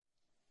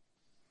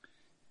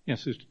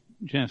Yes, as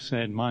Jeff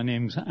said, my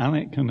name's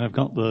Alec, and I've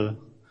got the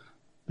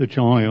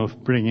joy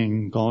of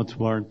bringing God's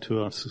Word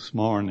to us this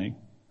morning.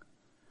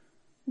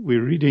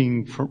 We're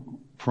reading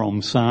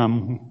from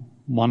Psalm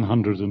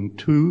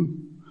 102,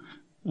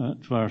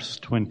 verse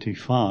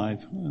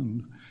 25,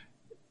 and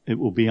it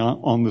will be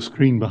on the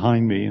screen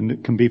behind me, and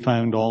it can be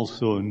found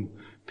also in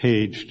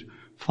page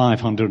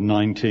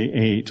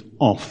 598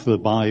 of the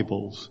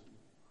Bibles.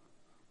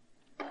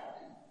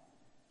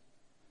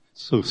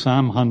 So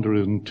Psalm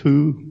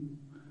 102,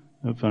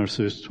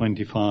 verses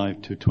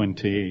 25 to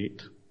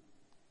 28.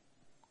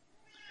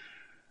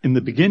 In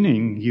the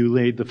beginning you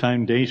laid the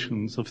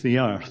foundations of the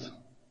earth,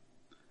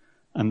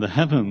 and the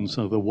heavens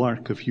are the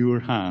work of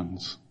your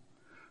hands.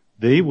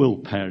 They will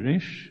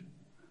perish,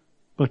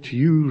 but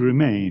you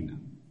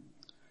remain.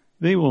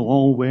 They will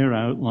all wear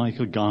out like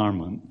a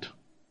garment.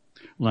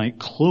 Like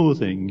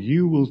clothing,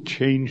 you will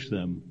change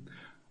them,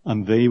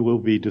 and they will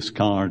be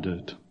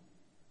discarded.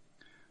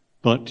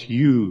 But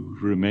you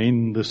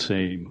remain the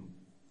same,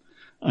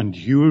 and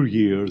your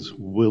years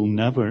will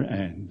never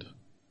end.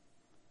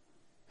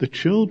 The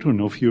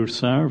children of your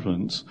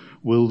servants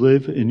will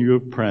live in your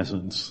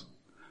presence.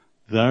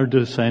 Their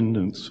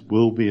descendants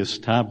will be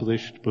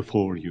established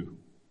before you.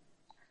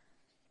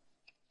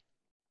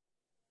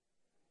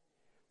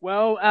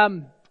 Well,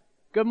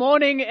 good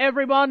morning,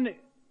 everyone.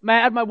 May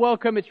I add my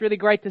welcome. It's really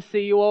great to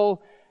see you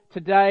all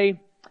today.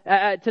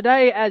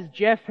 Today, as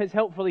Jeff has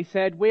helpfully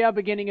said, we are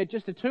beginning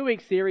just a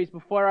 2-week series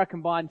before our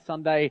combined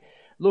Sunday,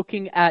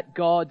 looking at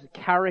God's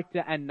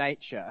character and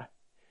nature.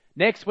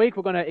 Next week,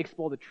 we're going to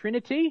explore the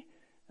Trinity,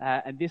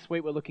 and this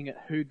week we're looking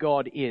at who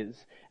God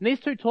is. And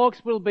these 2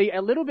 talks will be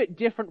a little bit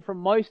different from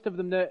most of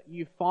them that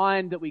you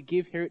find that we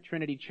give here at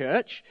Trinity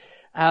Church.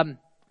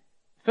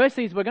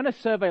 Firstly, we're going to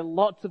survey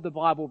lots of the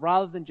Bible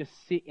rather than just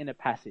sit in a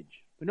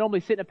passage. We normally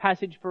sit in a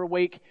passage for a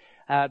week,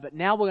 but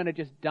now we're going to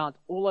just dance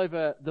all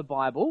over the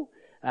Bible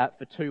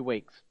for 2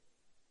 weeks.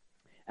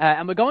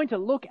 And we're going to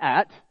look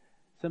at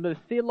some of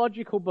the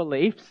theological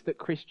beliefs that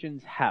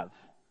Christians have.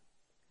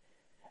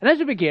 And as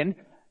we begin,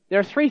 there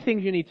are 3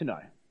 things you need to know.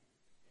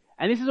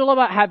 And this is all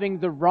about having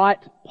the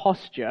right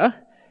posture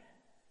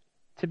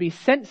to be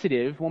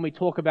sensitive when we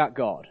talk about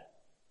God.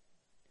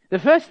 The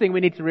first thing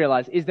we need to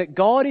realize is that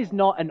God is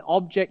not an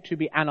object to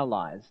be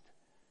analyzed.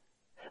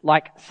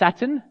 Like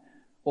Saturn,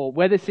 or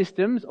weather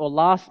systems, or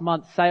last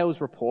month's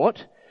sales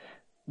report,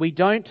 we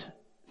don't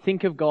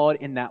think of God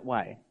in that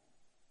way.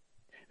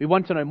 We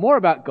want to know more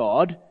about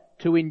God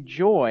to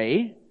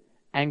enjoy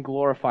and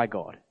glorify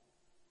God.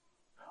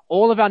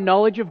 All of our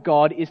knowledge of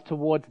God is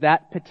towards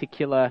that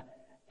particular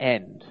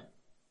end.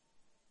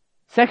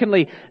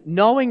 Secondly,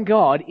 knowing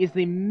God is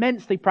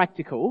immensely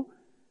practical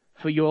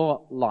for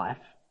your life.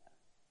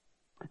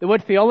 The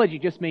word theology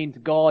just means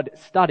God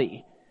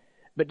study,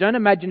 but don't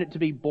imagine it to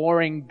be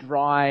boring,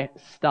 dry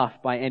stuff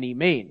by any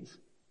means.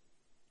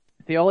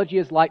 Theology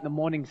is like the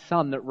morning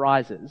sun that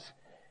rises,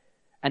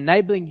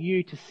 enabling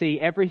you to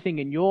see everything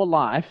in your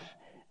life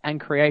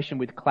and creation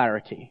with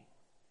clarity.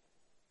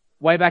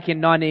 Way back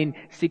in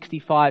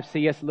 1965,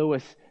 C.S.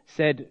 Lewis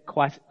said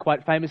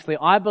quite famously,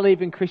 "I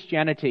believe in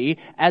Christianity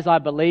as I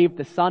believe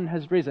the sun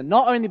has risen,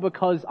 not only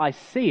because I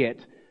see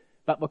it,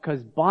 but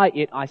because by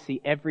it I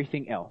see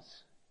everything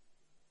else."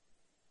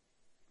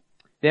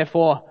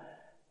 Therefore,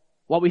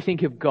 what we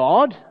think of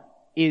God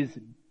is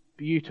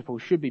beautiful,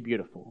 should be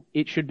beautiful.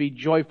 It should be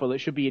joyful, it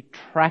should be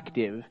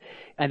attractive,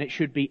 and it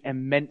should be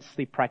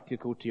immensely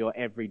practical to your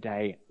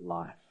everyday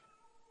life.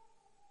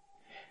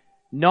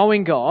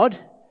 Knowing God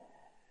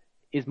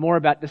is more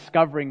about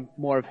discovering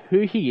more of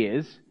who He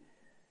is,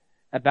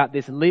 about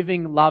this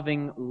living,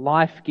 loving,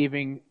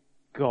 life-giving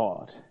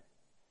God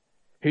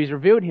who's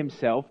revealed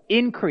Himself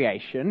in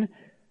creation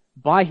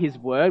by His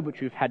Word,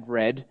 which we've had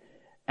read,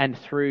 and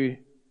through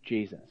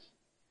Jesus.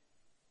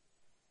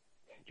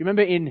 Do you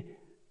remember in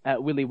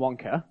Willy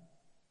Wonka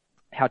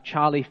how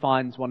Charlie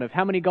finds one of,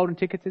 how many golden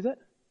tickets is it?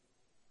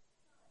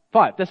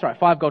 5, that's right,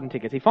 5 golden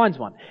tickets. He finds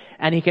one,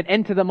 and he can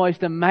enter the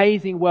most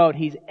amazing world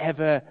he's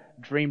ever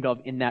dreamed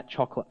of in that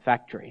chocolate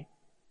factory.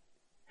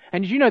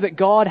 And did you know that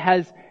God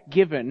has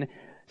given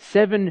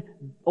 7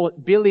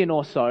 billion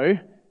or so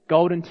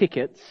golden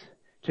tickets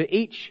to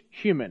each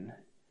human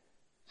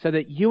so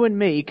that you and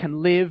me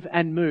can live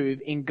and move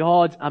in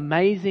God's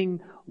amazing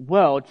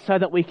world so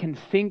that we can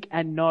think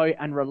and know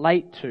and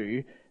relate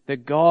to the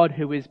God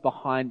who is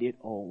behind it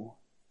all.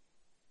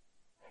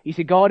 You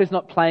see, God is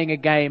not playing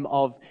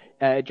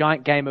a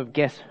giant game of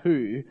guess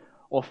who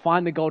or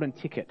find the golden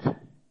ticket.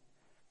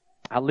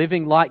 Our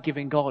living,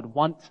 light-giving God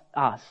wants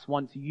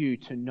you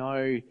to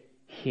know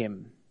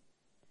Him.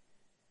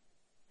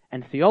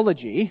 And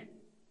theology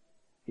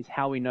is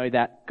how we know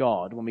that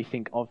God when we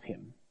think of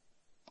Him.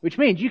 Which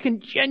means you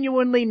can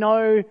genuinely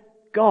know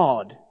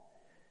God.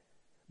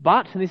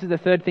 But, and this is the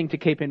third thing to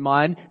keep in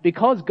mind,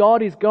 because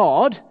God is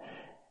God,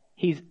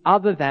 He's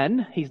other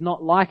than, He's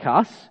not like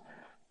us,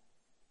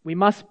 we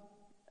must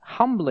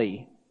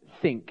humbly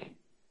think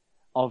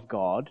of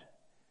God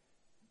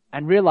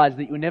and realize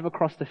that you will never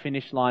cross the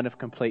finish line of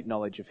complete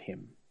knowledge of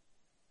Him.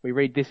 We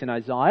read this in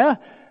Isaiah,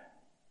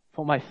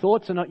 For my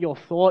thoughts are not your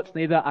thoughts,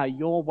 neither are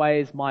your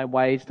ways my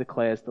ways,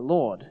 declares the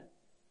Lord.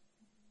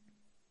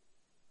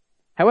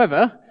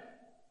 However,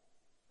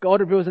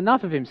 God reveals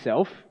enough of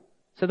himself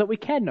so that we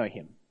can know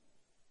him.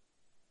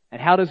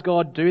 And how does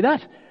God do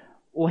that?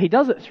 Well, he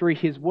does it through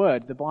his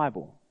word, the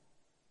Bible.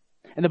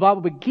 And the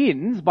Bible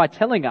begins by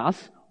telling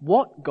us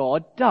what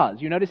God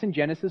does. You notice in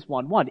Genesis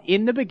 1:1,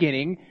 in the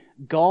beginning,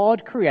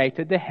 God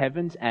created the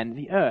heavens and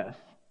the earth.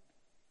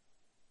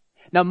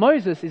 Now,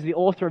 Moses is the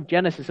author of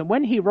Genesis, and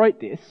when he wrote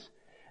this,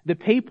 the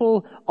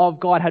people of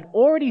God had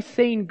already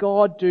seen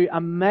God do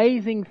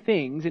amazing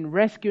things in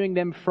rescuing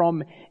them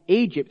from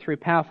Egypt through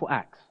powerful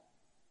acts.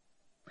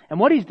 And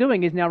what he's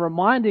doing is now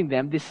reminding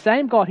them this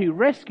same God who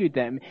rescued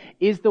them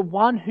is the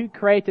one who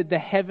created the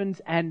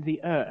heavens and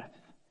the earth.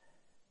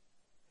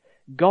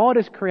 God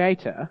as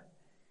creator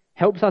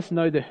helps us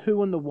know the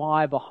who and the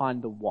why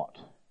behind the what.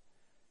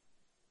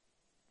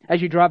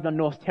 As you drive down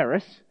North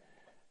Terrace,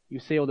 you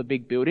see all the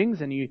big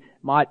buildings and you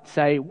might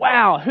say,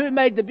 wow, who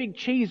made the big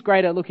cheese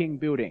grater looking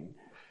building?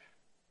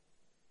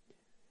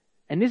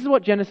 And this is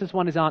what Genesis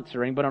 1 is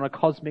answering, but on a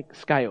cosmic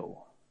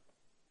scale.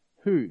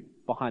 Who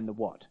behind the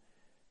what?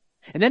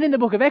 And then in the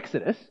book of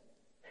Exodus,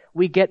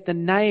 we get the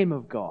name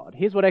of God.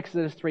 Here's what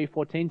Exodus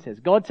 3:14 says.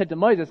 God said to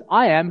Moses,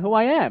 I am who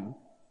I am.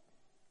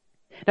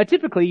 Now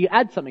typically you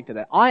add something to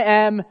that. I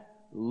am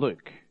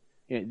Luke.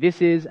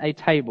 This is a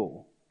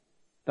table.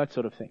 That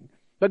sort of thing.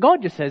 But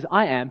God just says,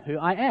 I am who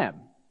I am.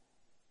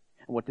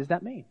 And what does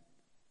that mean?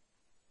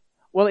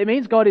 Well, it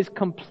means God is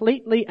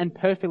completely and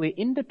perfectly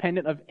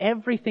independent of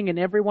everything and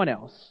everyone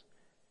else.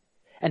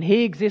 And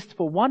he exists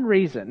for one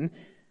reason,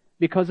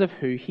 because of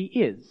who he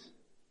is.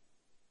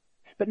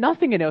 But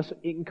nothing else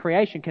in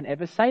creation can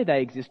ever say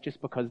they exist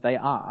just because they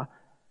are.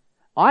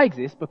 I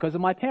exist because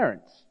of my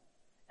parents.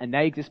 And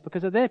they exist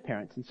because of their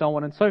parents, and so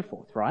on and so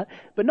forth, right?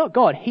 But not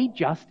God. He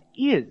just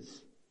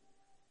is.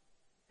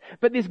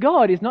 But this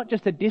God is not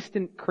just a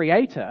distant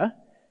creator.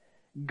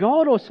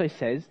 God also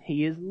says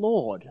he is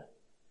Lord.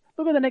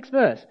 Look at the next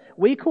verse.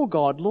 We call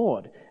God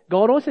Lord.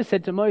 God also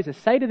said to Moses,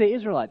 say to the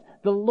Israelites,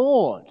 the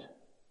Lord,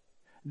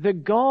 the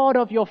God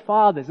of your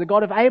fathers, the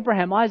God of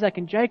Abraham, Isaac,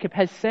 and Jacob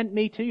has sent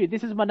me to you.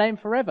 This is my name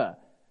forever.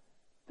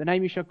 The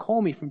name you shall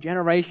call me from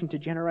generation to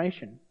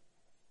generation.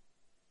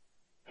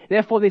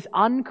 Therefore, this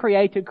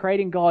uncreated,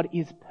 creating God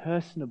is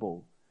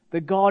personable. The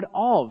God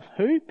of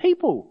who?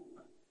 People.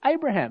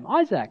 Abraham,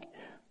 Isaac.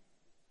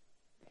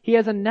 He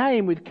has a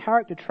name with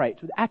character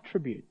traits, with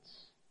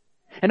attributes.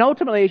 And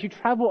ultimately, as you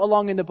travel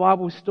along in the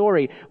Bible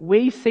story,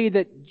 we see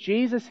that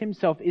Jesus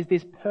himself is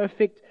this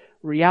perfect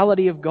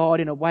reality of God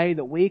in a way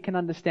that we can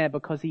understand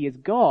because he is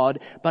God,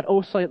 but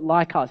also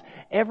like us.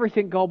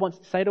 Everything God wants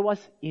to say to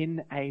us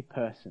in a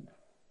person.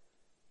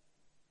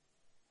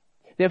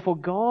 Therefore,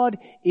 God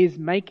is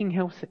making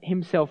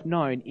himself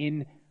known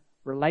in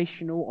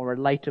relational or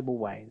relatable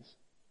ways.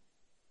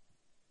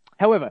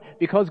 However,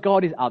 because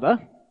God is other,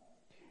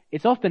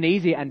 it's often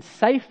easier and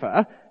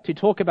safer to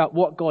talk about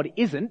what God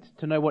isn't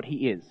to know what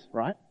he is,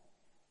 right?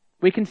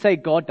 We can say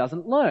God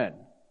doesn't learn,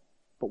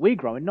 but we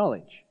grow in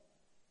knowledge.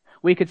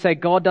 We could say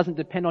God doesn't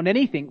depend on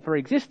anything for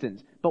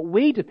existence, but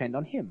we depend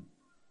on him.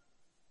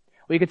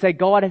 We could say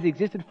God has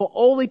existed for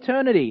all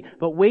eternity,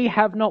 but we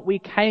have not, we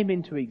came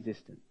into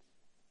existence.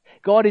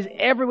 God is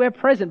everywhere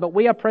present, but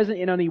we are present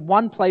in only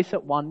one place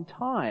at one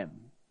time.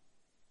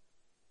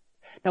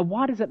 Now,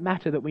 why does it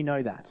matter that we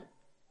know that?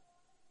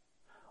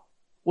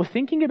 Well,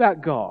 thinking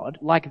about God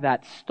like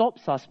that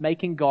stops us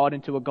making God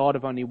into a God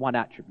of only one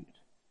attribute.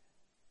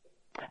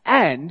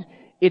 And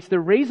it's the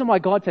reason why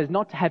God says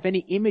not to have any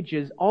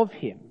images of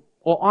him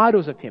or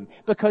idols of him,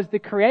 because the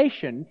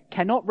creation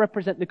cannot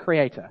represent the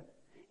Creator.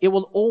 It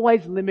will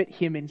always limit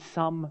him in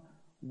some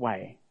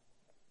way.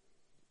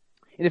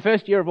 In the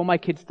first year of all my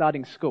kids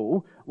starting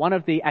school, one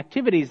of the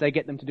activities they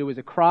get them to do is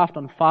a craft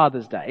on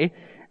Father's Day.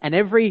 And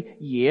every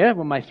year,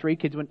 when my 3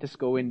 kids went to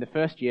school in the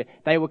first year,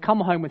 they would come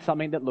home with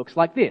something that looks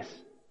like this.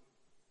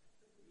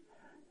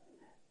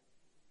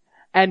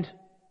 And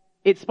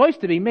it's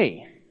supposed to be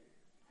me.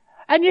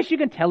 And yes, you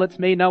can tell it's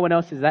me. No one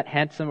else is that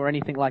handsome or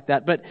anything like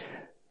that. But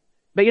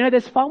you know,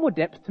 there's far more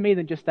depth to me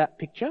than just that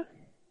picture.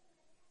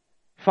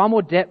 Far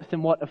more depth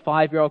than what a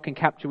 5-year-old can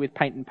capture with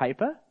paint and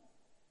paper.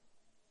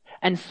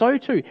 And so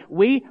too,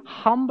 we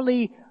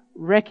humbly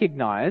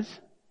recognize...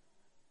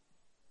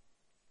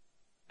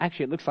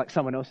 Actually, it looks like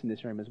someone else in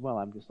this room as well.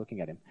 I'm just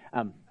looking at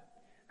him.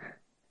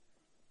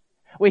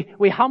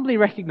 We humbly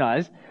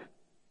recognize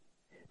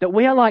that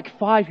we are like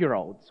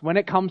 5-year-olds when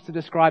it comes to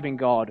describing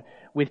God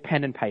with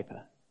pen and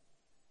paper.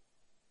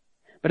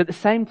 But at the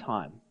same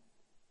time,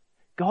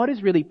 God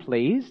is really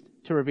pleased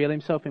to reveal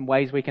himself in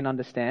ways we can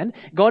understand.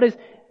 God is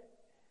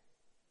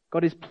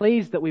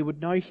pleased that we would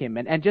know him.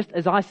 And just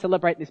as I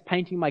celebrate this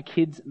painting my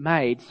kids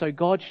made, so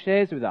God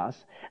shares with us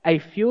a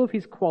few of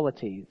his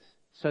qualities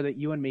so that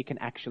you and me can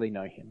actually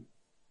know him.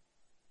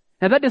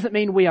 Now that doesn't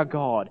mean we are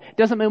God. It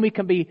doesn't mean we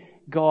can be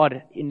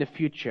God in the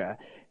future.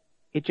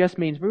 It just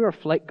means we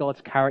reflect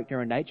God's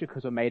character and nature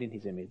because we're made in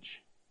his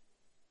image.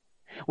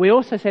 We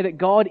also say that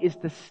God is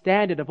the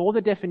standard of all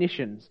the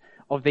definitions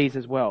of these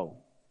as well.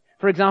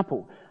 For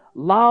example,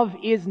 love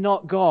is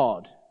not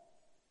God,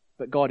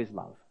 but God is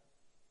love.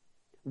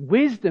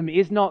 Wisdom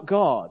is not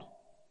God,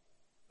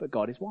 but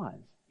God is wise,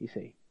 you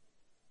see.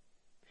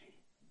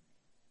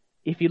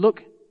 If you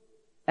look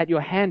at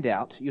your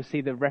handout, you'll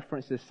see the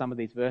references to some of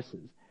these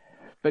verses.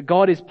 But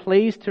God is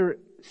pleased to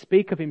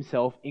speak of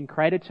himself in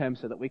greater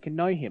terms so that we can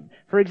know him.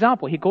 For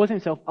example, he calls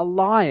himself a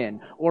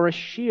lion or a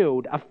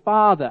shield, a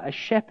father, a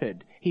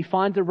shepherd. He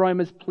finds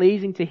aromas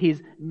pleasing to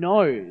his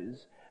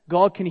nose.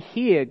 God can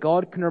hear,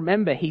 God can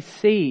remember, he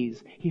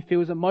sees, he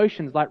feels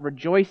emotions like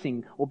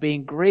rejoicing or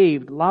being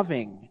grieved,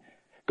 loving.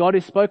 God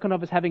is spoken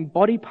of as having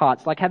body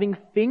parts, like having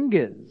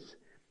fingers.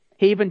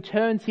 He even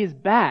turns his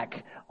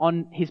back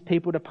on his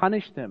people to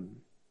punish them.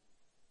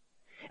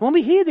 And when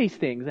we hear these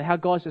things and how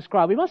God's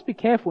described, we must be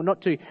careful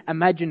not to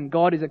imagine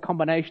God is a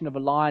combination of a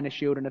lion, a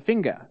shield, and a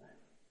finger.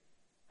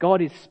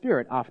 God is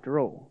spirit after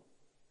all.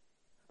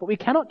 But we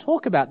cannot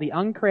talk about the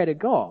uncreated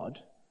God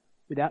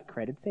without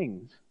created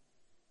things.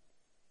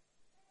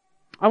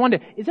 I wonder,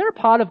 is there a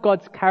part of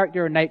God's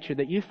character or nature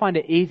that you find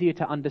it easier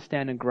to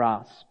understand and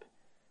grasp?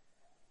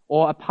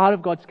 Or a part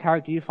of God's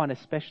character you find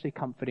especially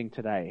comforting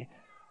today?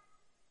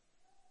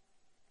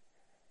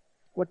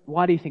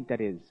 Why do you think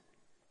that is?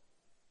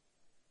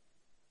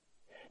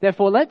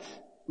 Therefore, let's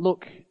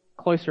look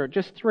closer at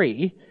just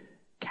 3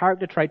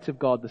 character traits of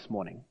God this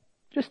morning.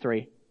 Just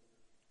 3.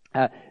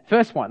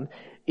 First one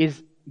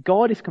is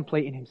God is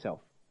complete in himself.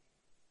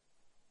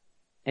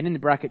 And in the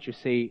brackets you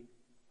see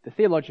the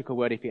theological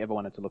word if you ever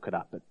wanted to look it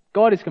up. But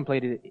God is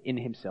completed in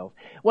himself.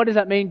 What does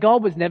that mean?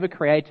 God was never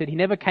created. He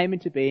never came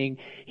into being.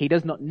 He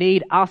does not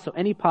need us or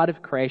any part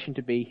of creation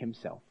to be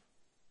himself.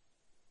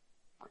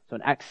 So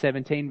in Acts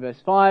 17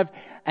 verse 5,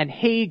 and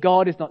he,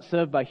 God, is not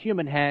served by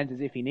human hands as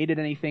if he needed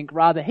anything.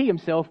 Rather, he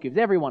himself gives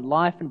everyone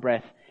life and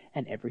breath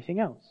and everything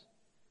else.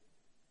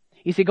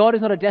 You see, God is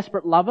not a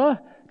desperate lover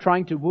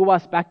trying to woo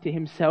us back to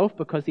himself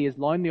because he is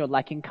lonely or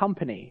lacking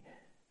company.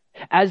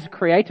 As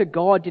creator,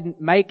 God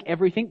didn't make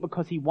everything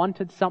because he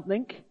wanted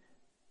something.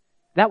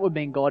 That would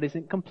mean God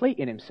isn't complete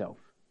in himself,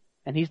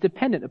 and he's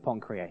dependent upon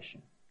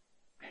creation.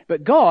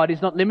 But God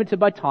is not limited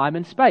by time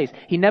and space.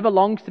 He never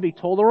longs to be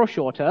taller or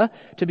shorter,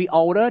 to be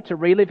older, to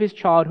relive his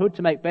childhood,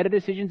 to make better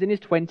decisions in his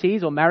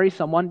 20s, or marry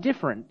someone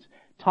different.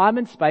 Time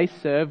and space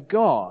serve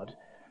God,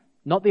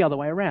 not the other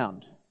way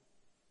around.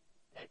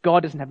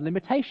 God doesn't have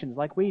limitations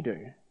like we do.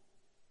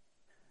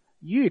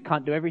 You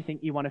can't do everything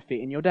you want to fit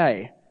in your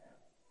day.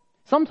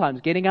 Sometimes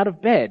getting out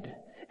of bed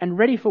and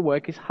ready for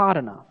work is hard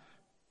enough.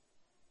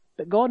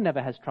 But God never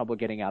has trouble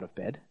getting out of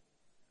bed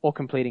or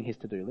completing his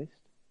to-do list.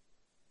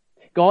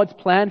 God's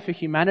plan for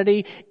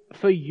humanity,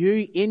 for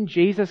you in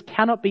Jesus,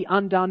 cannot be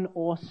undone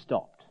or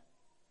stopped.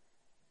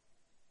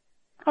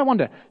 I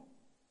wonder,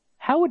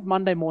 how would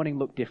Monday morning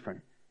look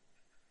different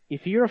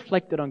if you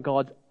reflected on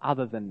God's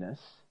other thanness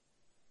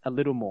a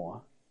little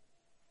more?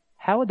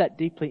 How would that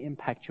deeply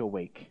impact your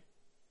week?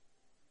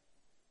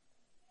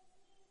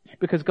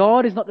 Because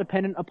God is not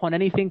dependent upon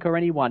anything or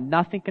anyone.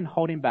 Nothing can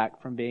hold him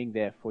back from being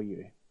there for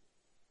you.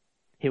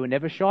 He will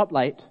never show up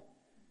late.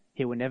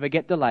 He will never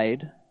get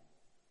delayed.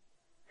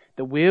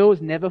 The wheels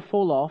never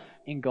fall off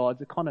in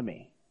God's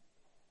economy.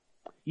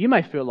 You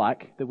may feel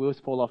like the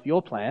wheels fall off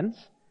your plans,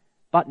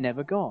 but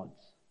never God's.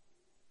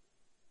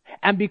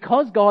 And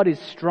because God is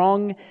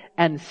strong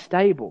and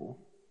stable,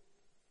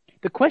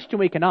 the question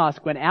we can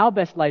ask when our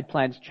best laid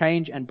plans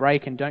change and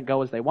break and don't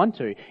go as they want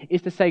to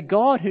is to say,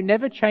 God, who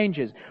never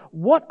changes,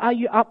 what are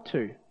you up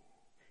to?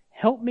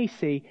 Help me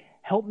see,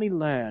 help me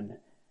learn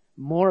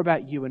more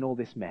about you in all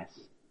this mess.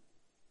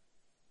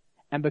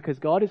 And because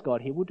God is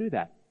God, he will do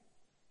that.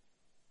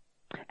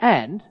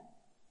 And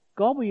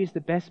God will use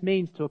the best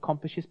means to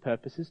accomplish his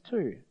purposes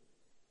too.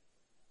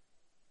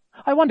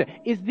 I wonder,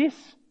 is this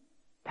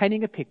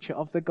painting a picture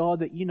of the God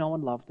that you know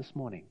and love this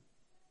morning?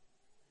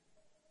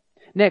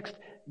 Next,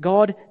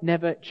 God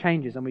never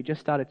changes, and we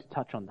just started to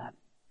touch on that.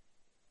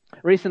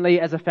 Recently,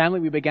 as a family,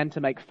 we began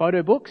to make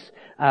photo books,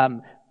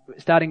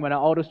 starting when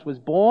our oldest was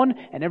born,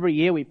 and every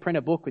year we print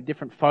a book with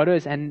different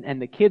photos,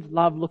 and the kids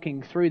love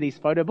looking through these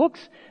photo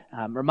books,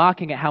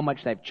 remarking at how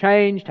much they've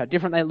changed, how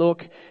different they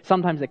look.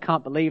 Sometimes they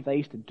can't believe they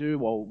used to do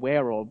or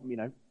wear or,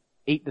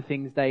 eat the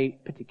things they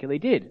particularly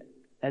did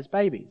as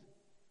babies.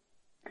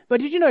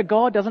 But did you know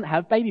God doesn't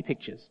have baby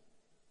pictures?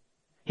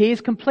 He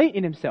is complete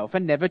in himself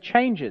and never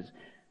changes.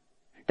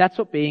 That's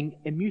what being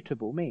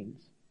immutable means.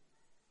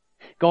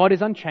 God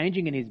is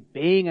unchanging in his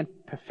being and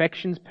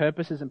perfections,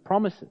 purposes, and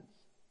promises.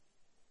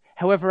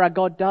 However, our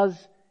God does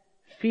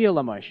feel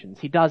emotions.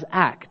 He does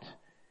act,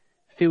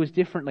 feels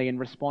differently, and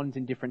responds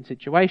in different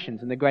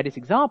situations. And the greatest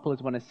example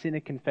is when a sinner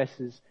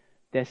confesses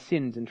their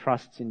sins and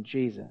trusts in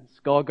Jesus.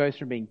 God goes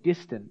from being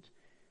distant.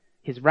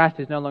 His wrath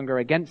is no longer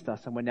against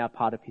us, and we're now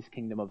part of his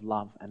kingdom of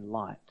love and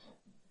light.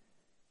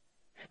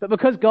 But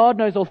because God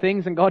knows all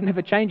things and God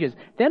never changes,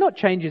 they're not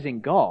changes in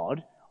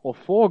God or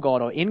for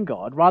God or in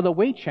God. Rather,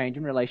 we change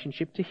in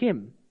relationship to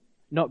him,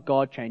 not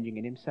God changing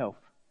in himself.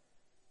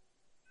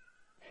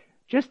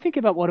 Just think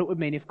about what it would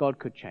mean if God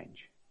could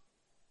change.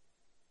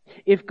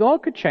 If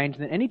God could change,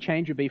 then any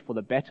change would be for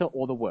the better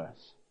or the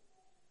worse.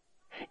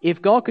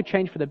 If God could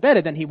change for the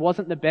better, then he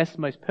wasn't the best,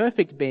 most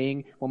perfect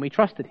being when we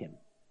trusted him.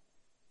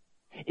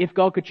 If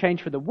God could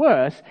change for the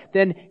worse,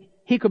 then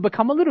he could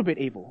become a little bit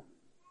evil.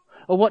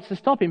 Or what's to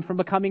stop him from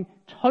becoming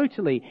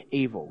totally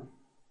evil?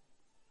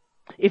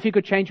 If he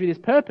could change with his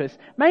purpose,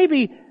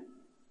 maybe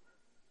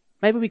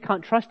we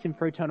can't trust him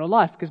for eternal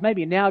life, because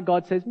maybe now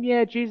God says,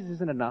 yeah, Jesus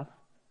isn't enough.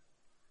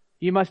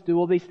 You must do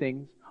all these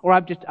things. Or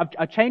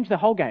I've changed the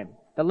whole game.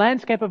 The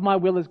landscape of my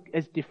will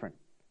is different.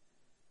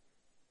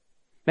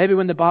 Maybe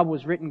when the Bible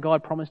was written,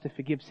 God promised to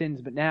forgive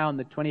sins, but now in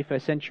the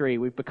 21st century,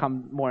 we've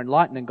become more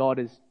enlightened and God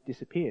has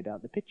disappeared out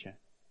of the picture.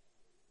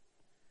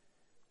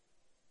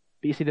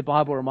 But you see, the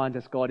Bible reminds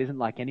us God isn't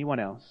like anyone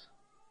else.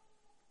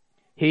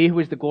 He who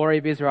is the glory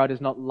of Israel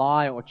does not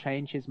lie or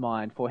change his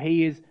mind, for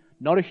he is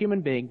not a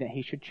human being that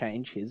he should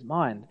change his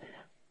mind.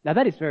 Now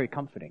that is very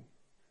comforting.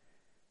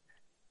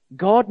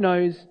 God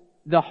knows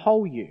the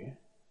whole you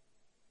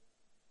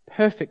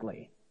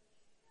perfectly,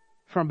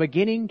 from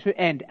beginning to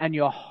end, and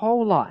your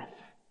whole life.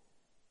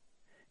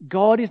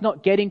 God is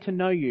not getting to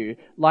know you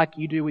like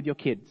you do with your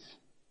kids.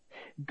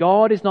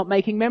 God is not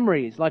making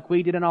memories like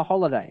we did on our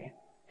holiday.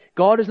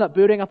 God is not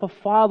building up a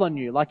file on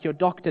you like your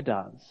doctor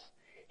does.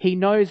 He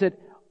knows it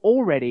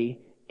already,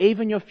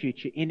 even your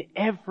future, in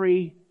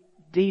every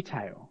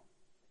detail.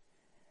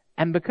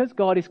 And because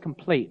God is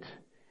complete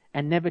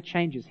and never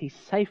changes, he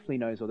safely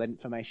knows all that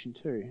information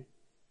too.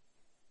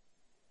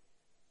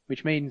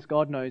 Which means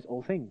God knows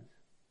all things.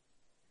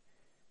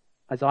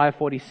 Isaiah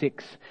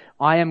 46,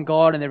 I am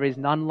God and there is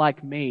none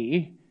like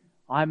me.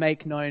 I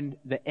make known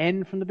the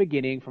end from the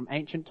beginning, from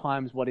ancient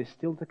times, what is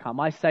still to come.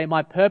 I say,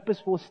 my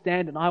purpose will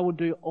stand and I will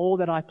do all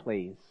that I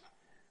please.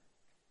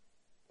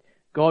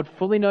 God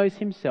fully knows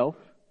himself,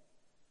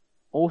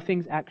 all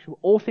things actual,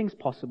 all things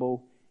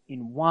possible,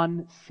 in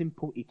one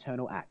simple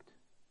eternal act.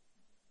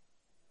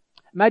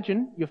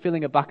 Imagine you're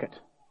filling a bucket.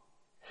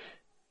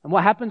 And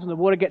what happens when the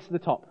water gets to the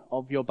top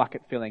of your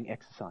bucket filling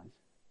exercise?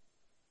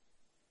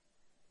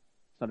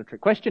 It's not a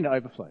trick question, it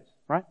overflows,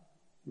 right?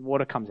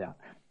 Water comes out.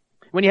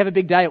 When you have a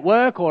big day at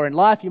work or in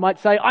life, you might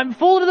say, I'm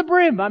full to the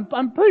brim,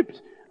 I'm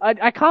pooped.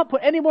 I can't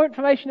put any more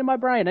information in my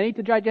brain, I need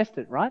to digest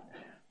it, right?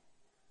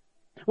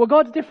 Well,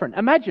 God's different.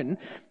 Imagine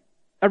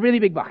a really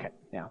big bucket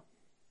now.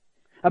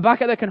 A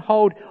bucket that can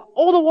hold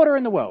all the water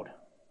in the world.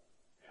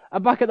 A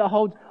bucket that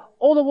holds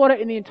all the water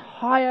in the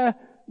entire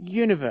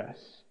universe.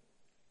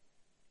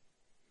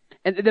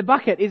 And the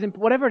bucket isn't,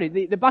 whatever it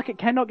is, the bucket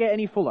cannot get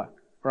any fuller,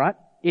 right?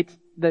 It's,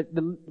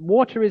 the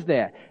water is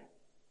there.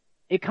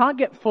 It can't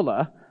get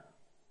fuller,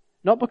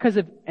 not because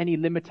of any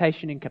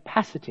limitation in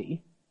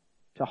capacity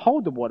to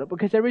hold the water,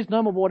 because there is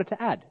no more water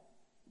to add.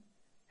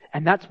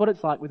 And that's what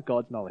it's like with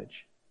God's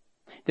knowledge.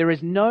 There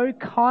is no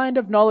kind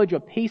of knowledge or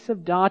piece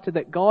of data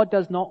that God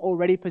does not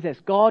already possess.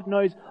 God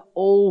knows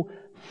all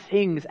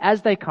things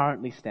as they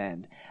currently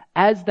stand,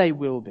 as they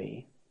will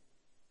be.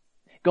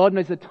 God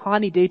knows the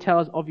tiny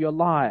details of your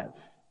life.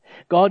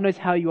 God knows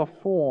how you are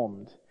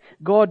formed.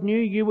 God knew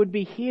you would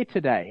be here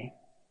today.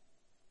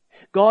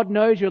 God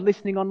knows you're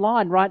listening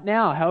online right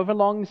now, however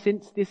long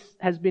since this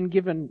has been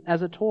given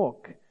as a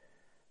talk.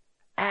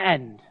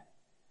 And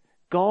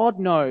God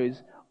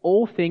knows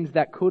all things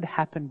that could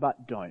happen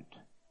but don't.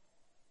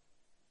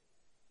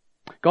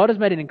 God has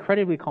made an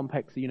incredibly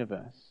complex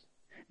universe.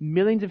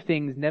 Millions of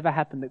things never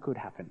happen that could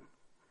happen.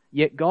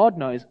 Yet God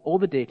knows all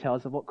the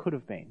details of what could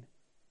have been.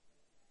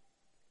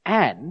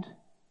 And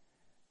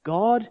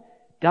God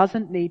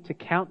doesn't need to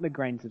count the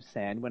grains of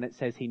sand when it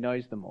says he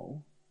knows them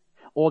all,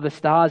 or the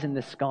stars in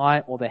the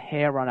sky, or the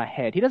hair on our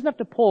head. He doesn't have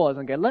to pause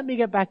and go, let me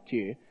get back to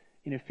you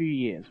in a few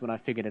years when I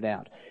figured it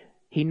out.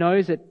 He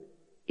knows it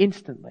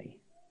instantly.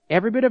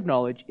 Every bit of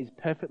knowledge is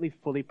perfectly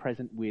fully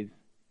present with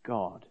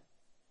God.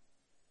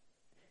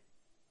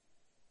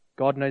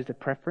 God knows the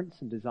preference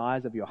and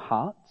desires of your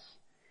hearts.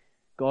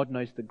 God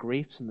knows the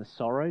griefs and the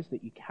sorrows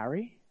that you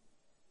carry.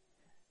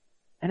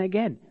 And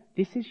again,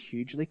 this is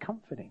hugely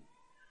comforting.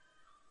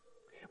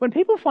 When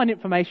people find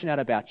information out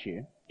about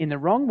you in the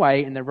wrong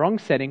way, in the wrong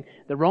setting,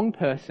 the wrong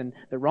person,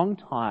 the wrong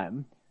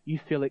time, you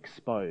feel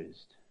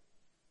exposed.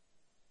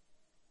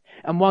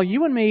 And while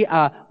you and me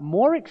are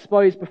more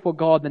exposed before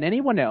God than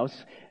anyone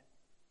else,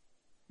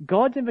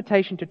 God's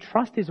invitation to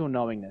trust his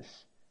all-knowingness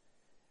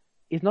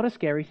is not a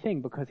scary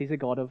thing, because he's a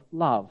God of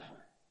love.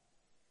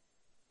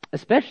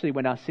 Especially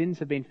when our sins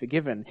have been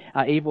forgiven,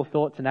 our evil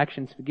thoughts and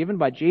actions forgiven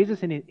by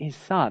Jesus and his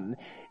Son,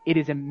 it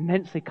is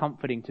immensely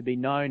comforting to be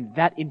known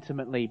that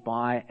intimately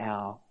by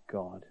our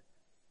God.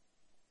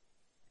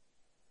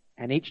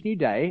 And each new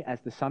day, as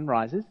the sun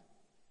rises,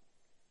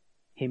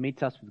 he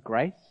meets us with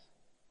grace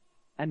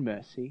and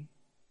mercy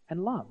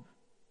and love.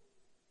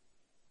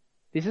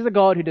 This is a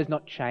God who does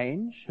not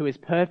change, who is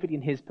perfect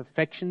in his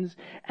perfections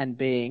and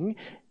being,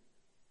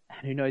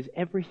 and who knows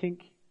everything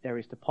there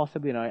is to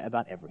possibly know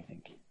about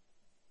everything.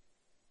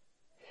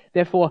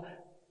 Therefore,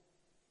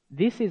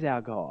 this is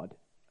our God.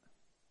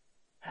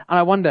 And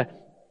I wonder,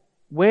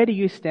 where do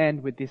you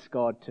stand with this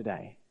God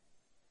today?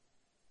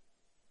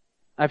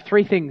 I have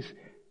three things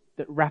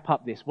that wrap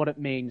up this, what it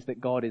means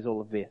that God is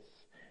all of this.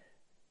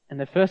 And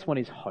the first one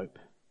is hope.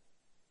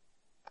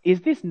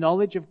 Is this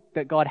knowledge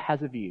that God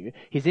has of you,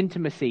 His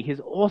intimacy,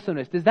 His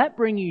awesomeness, does that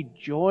bring you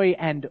joy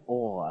and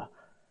awe?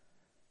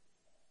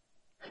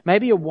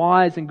 Maybe a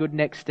wise and good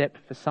next step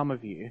for some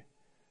of you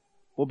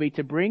will be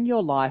to bring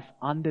your life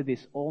under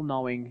this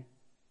all-knowing,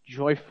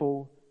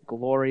 joyful,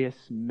 glorious,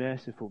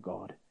 merciful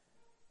God.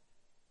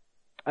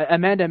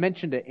 Amanda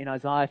mentioned it in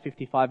Isaiah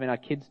 55 in our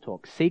kids'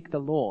 talk. Seek the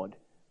Lord.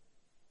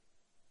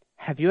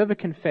 Have you ever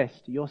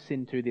confessed your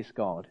sin to this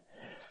God?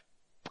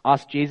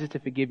 Ask Jesus to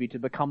forgive you, to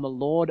become the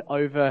Lord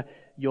over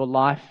your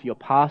life, your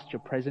past,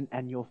 your present,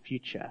 and your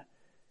future.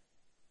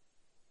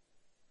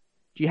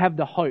 Do you have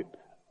the hope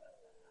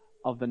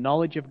of the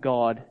knowledge of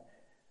God,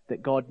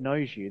 that God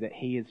knows you, that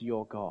He is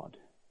your God?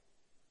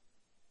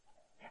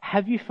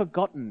 Have you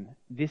forgotten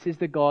this is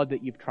the God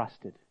that you've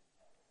trusted?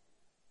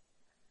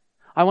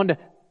 I wonder,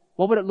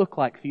 what would it look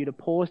like for you to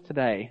pause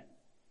today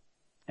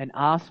and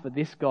ask for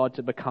this God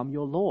to become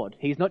your Lord?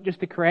 He's not just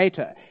the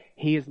Creator,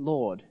 He is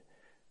Lord.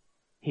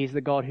 He's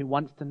the God who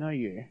wants to know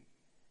you,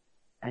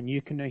 and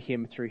you can know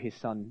Him through His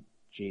Son,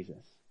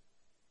 Jesus.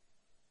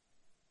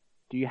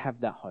 Do you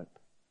have that hope?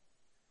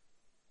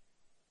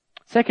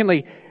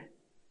 Secondly,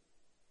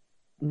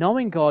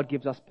 knowing God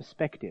gives us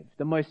perspective.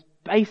 The most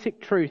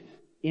basic truth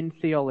in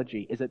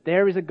theology is that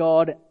there is a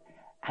God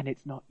and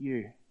it's not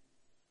you.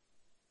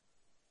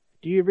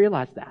 Do you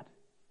realize that?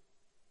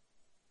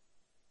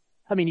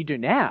 I mean, you do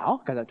now,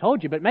 because I've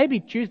told you, but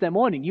maybe Tuesday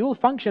morning you will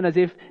function as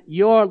if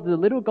you're the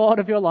little God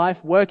of your life,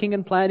 working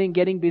and planning,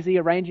 getting busy,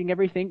 arranging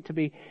everything to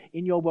be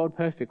in your world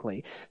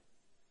perfectly.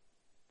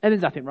 And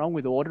there's nothing wrong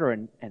with order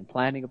and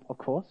planning, of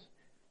course.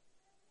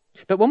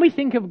 But when we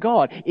think of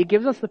God, it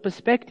gives us the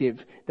perspective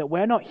that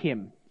we're not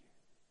Him.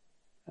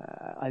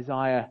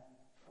 Isaiah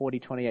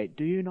 40:28.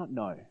 Do you not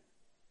know?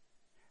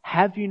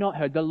 Have you not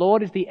heard? The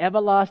Lord is the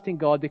everlasting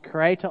God, the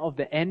creator of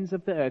the ends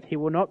of the earth. He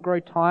will not grow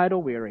tired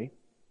or weary,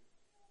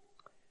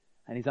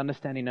 and His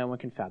understanding no one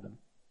can fathom.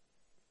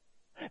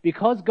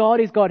 Because God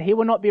is God, He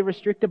will not be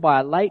restricted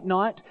by a late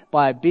night,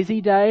 by a busy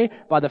day,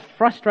 by the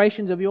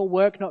frustrations of your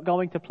work not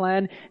going to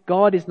plan.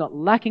 God is not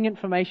lacking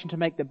information to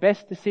make the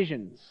best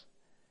decisions.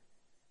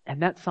 And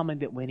that's something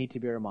that we need to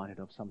be reminded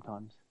of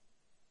sometimes.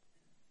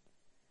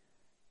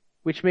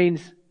 Which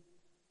means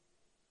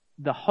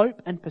the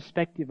hope and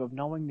perspective of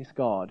knowing this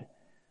God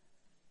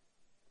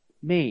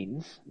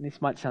means, and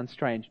this might sound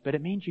strange, but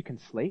it means you can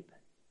sleep.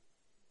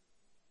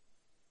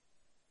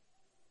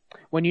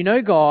 When you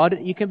know God,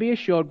 you can be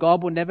assured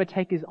God will never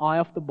take His eye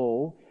off the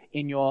ball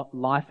in your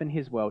life and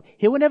His world.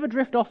 He will never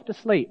drift off to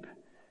sleep.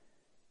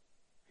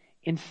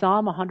 In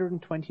Psalm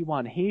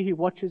 121, He who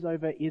watches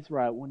over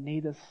Israel will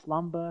neither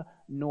slumber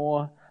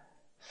nor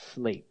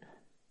sleep.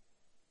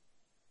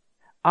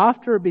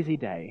 After a busy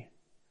day,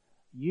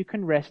 you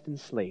can rest and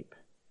sleep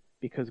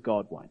because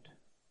God won't.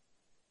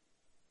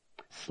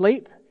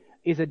 Sleep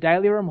is a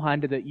daily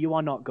reminder that you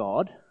are not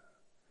God.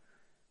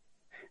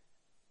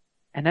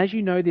 And as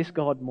you know this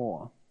God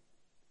more,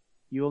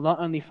 you will not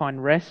only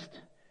find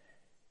rest,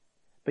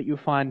 but you'll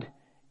find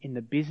in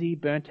the busy,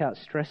 burnt-out,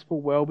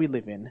 stressful world we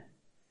live in,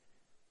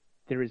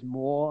 there is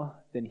more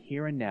than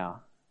here and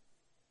now,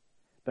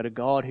 but a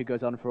God who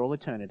goes on for all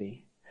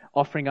eternity,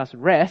 offering us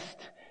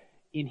rest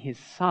in His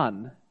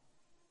Son,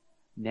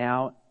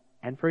 now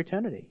and for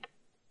eternity.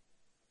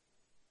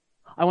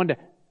 I wonder,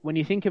 when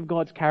you think of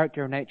God's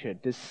character or nature,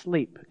 does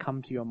sleep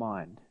come to your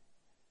mind?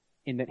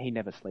 In that He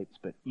never sleeps,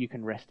 but you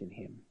can rest in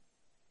Him.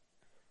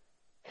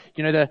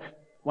 You know,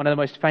 one of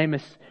the most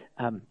famous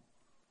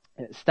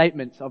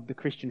statements of the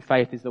Christian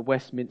faith is the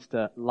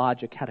Westminster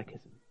Larger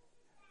Catechism.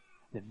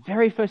 The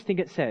very first thing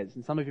it says,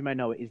 and some of you may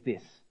know it, is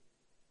this: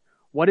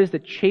 what is the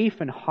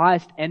chief and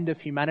highest end of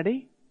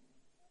humanity?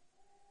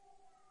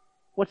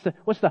 What's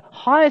the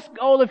highest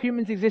goal of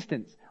human's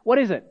existence? What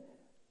is it?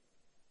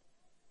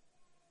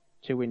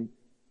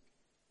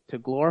 To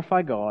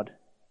glorify God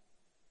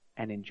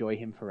and enjoy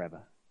Him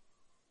forever.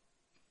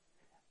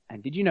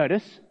 And did you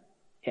notice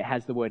it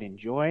has the word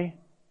enjoy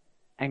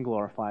and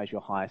glorify as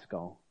your highest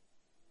goal?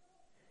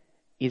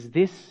 Is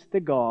this the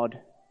God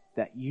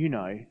that you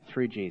know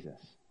through Jesus?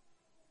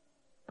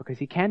 Because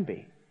He can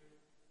be.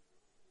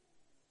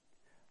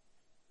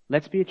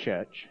 Let's be a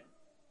church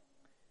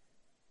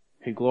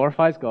who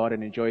glorifies God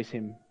and enjoys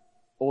Him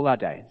all our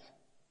days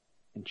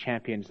and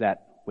champions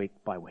that week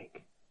by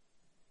week.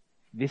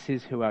 This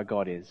is who our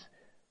God is.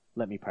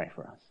 Let me pray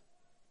for us.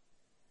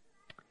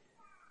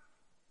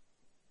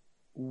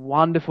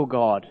 Wonderful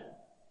God.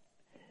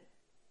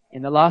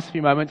 In the last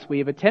few moments, we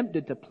have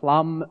attempted to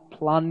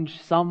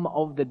plunge some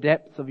of the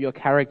depths of your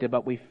character,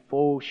 but we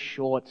fall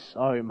short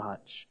so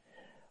much.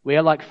 We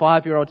are like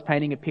 5-year-olds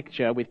painting a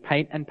picture with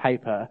paint and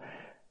paper.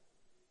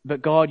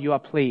 But God, you are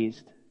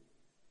pleased.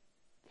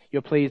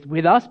 You're pleased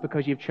with us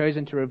because you've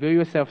chosen to reveal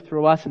yourself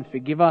through us and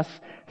forgive us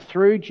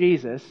through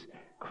Jesus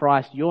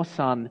Christ, your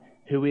Son,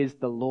 who is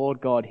the Lord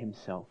God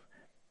Himself.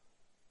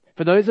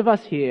 For those of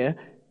us here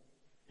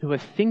who are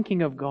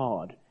thinking of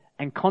God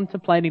and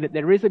contemplating that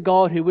there is a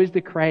God who is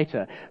the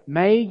Creator,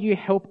 may you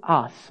help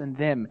us and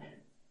them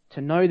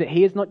to know that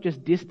He is not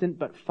just distant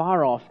but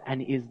far off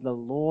and is the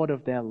Lord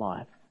of their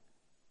life.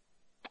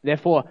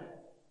 Therefore,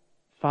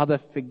 Father,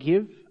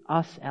 forgive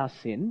us our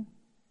sin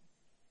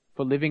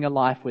for living a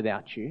life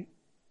without you,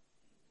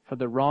 for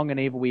the wrong and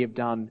evil we have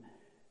done.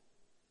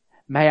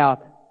 May our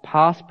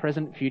past,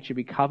 present, future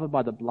be covered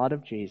by the blood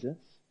of Jesus.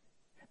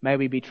 May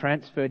we be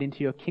transferred into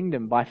your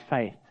kingdom by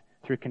faith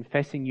through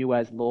confessing you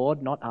as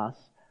Lord, not us.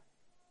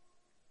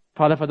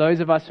 Father, for those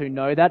of us who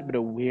know that but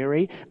are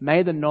weary,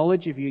 may the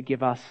knowledge of you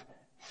give us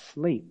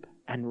sleep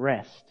and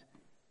rest.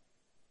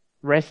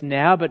 Rest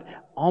now, but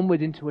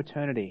onward into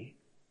eternity.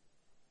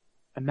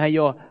 And may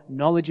your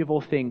knowledge of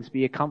all things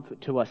be a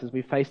comfort to us as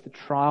we face the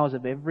trials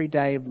of every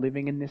day of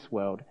living in this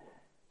world,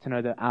 to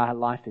know that our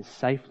life is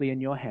safely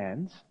in your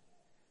hands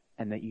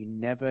and that you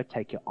never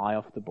take your eye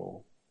off the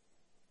ball.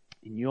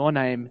 In your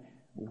name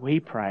we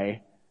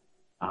pray.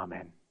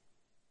 Amen.